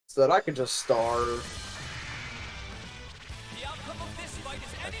so that I can just starve. The outcome of this fight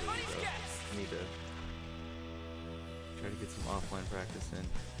is anybody's guess. I need to try to get some offline practice in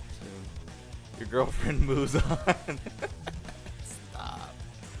soon. Your girlfriend moves on. Stop.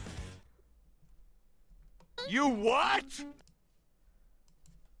 You what?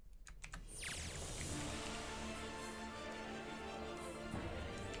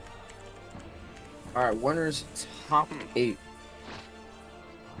 Alright, winners top 8.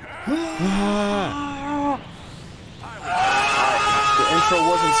 The intro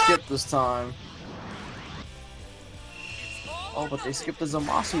wasn't skipped this time. Oh, but they skipped the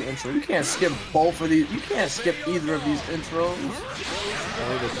Zamasu intro. You can't skip both of these. You can't skip either of these intros.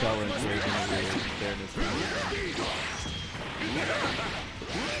 Only the Shell intro is gonna be in fairness.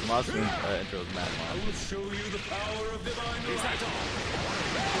 Zamasu intro is mad long.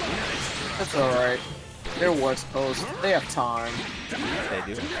 That's alright. They're West Coast. They have time. They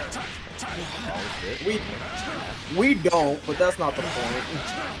do. We don't, but that's not the point.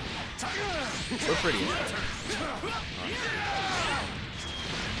 We're pretty intense.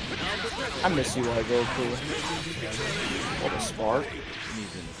 I miss you, I go cool. What a spark.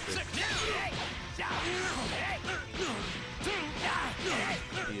 Needs an assist.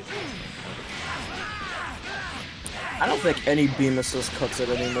 I don't think any beam assist cuts it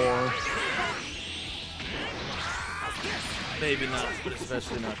anymore. Maybe not, but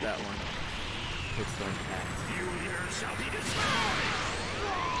especially not that one. Hits the impact.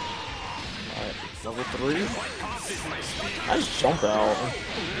 Alright, level 3. Nice jump out.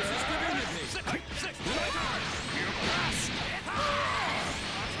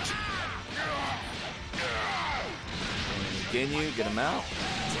 Ginyu, get him out.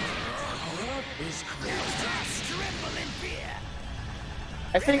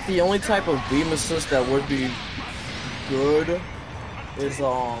 I think the only type of beam assist that would be good is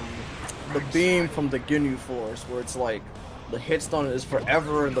the beam from the Ginyu Force, where it's like the hit stun is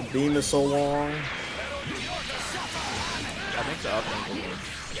forever and the beam is so long. I think the up ankle was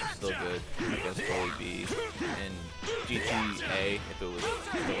still good against Bully B. And GTA, if it was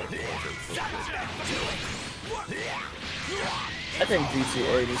still good. I think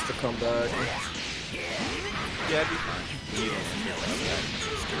GTA needs to come back. Yeah, it'd be fine.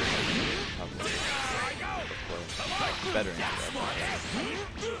 Better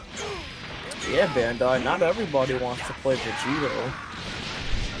Yeah, Bandai, not everybody wants to play Vegito.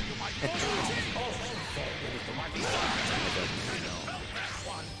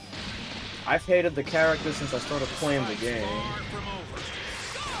 I've hated the character since I started playing the game.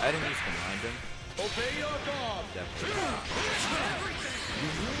 I didn't used to mind him. Definitely.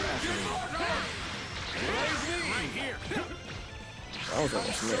 That was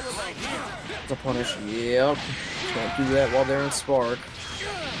almost mixed. The punish, yep. Can't do that while they're in Spark.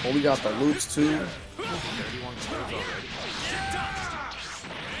 Well, we got the loops too. 31 kills already.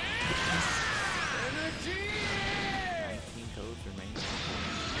 19 codes remaining.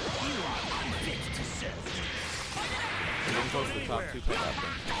 We're getting close to the top 2 pickup.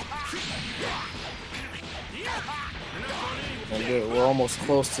 And we're almost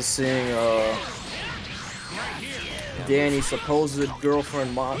close to seeing Danny's supposed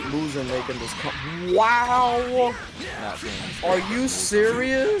girlfriend loser making this Wow! Are you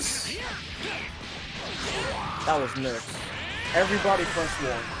serious? That was mixed. Everybody pressed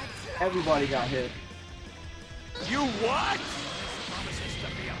 1. Everybody got hit. You what?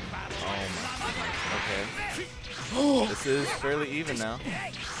 Oh my. Okay. This is fairly even now.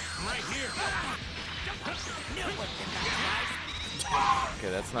 Okay,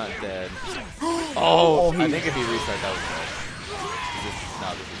 that's not dead. Oh, I think if he restart, that was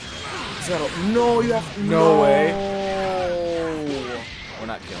dead. No, you have no way. We're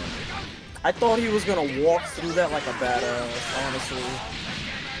not killing it. I thought he was gonna walk through that like a badass, honestly.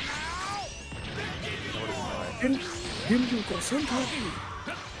 Didn't you concentrate?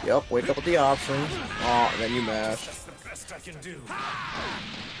 Yep, wake up with the option. Oh, then you mash.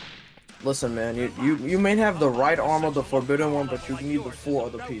 Listen, man, you may have the right arm of the forbidden one, but you need the 4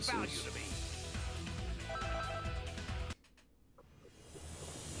 other pieces.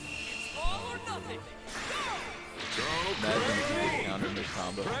 Imagine if you could counter mid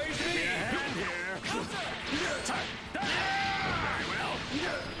combo.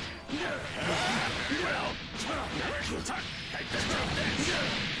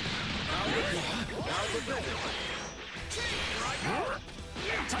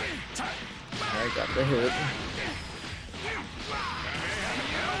 I got the hit.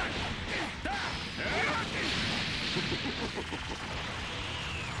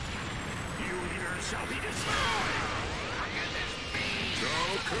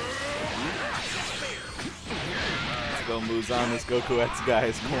 Let's go Muzan. This Goku X guy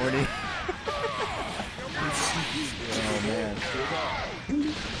is corny. Oh man.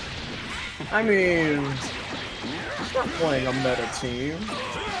 I mean, we're playing a meta team.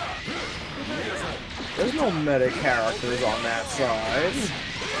 There's no meta characters on that side.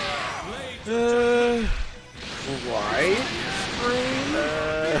 Right?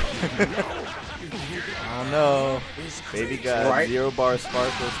 I don't know. Baby got Right. 0 bar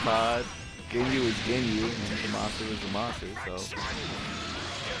Sparkles pod. Ginyu is Ginyu, and Zamasu is Zamasu, so.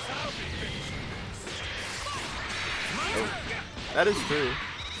 Oh, that is true.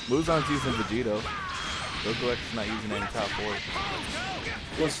 Muzan's using Vegito. Goku X is not using any top 4.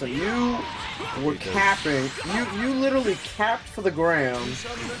 Listen, you were capping. You literally capped for the gram,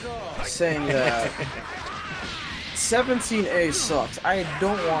 saying that 17A sucks. I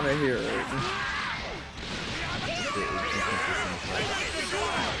don't want to hear it.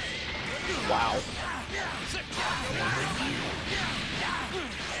 Wow.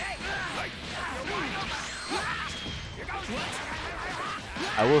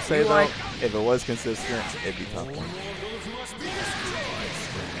 I will say though, if it was consistent, it'd be top 1.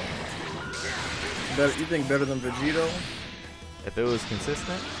 Better, you think better than Vegito? If it was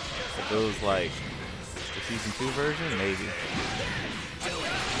consistent, if it was like the season 2 version, maybe.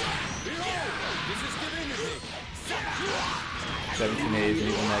 17A isn't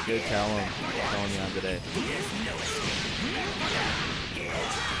even that good. Tell him. I'm telling you on today.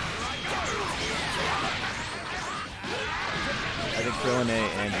 I think Krillin A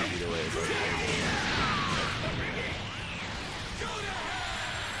and Vegito A is okay.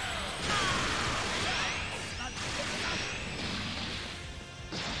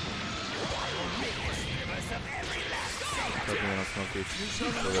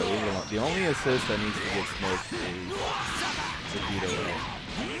 The only assist that needs to get smoked is Vegito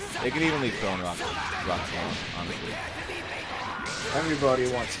A. They could even leave Krillin Rock on, honestly. Everybody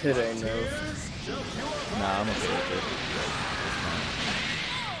wants hit A nerf. Nah, I'm okay with it.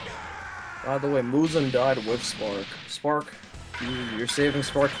 By the way, Muzan died with Spark. Spark, you're saving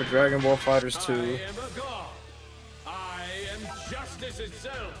Spark for Dragon Ball Fighters 2. I am a god. I am justice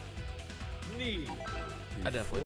itself. Need. I definitely.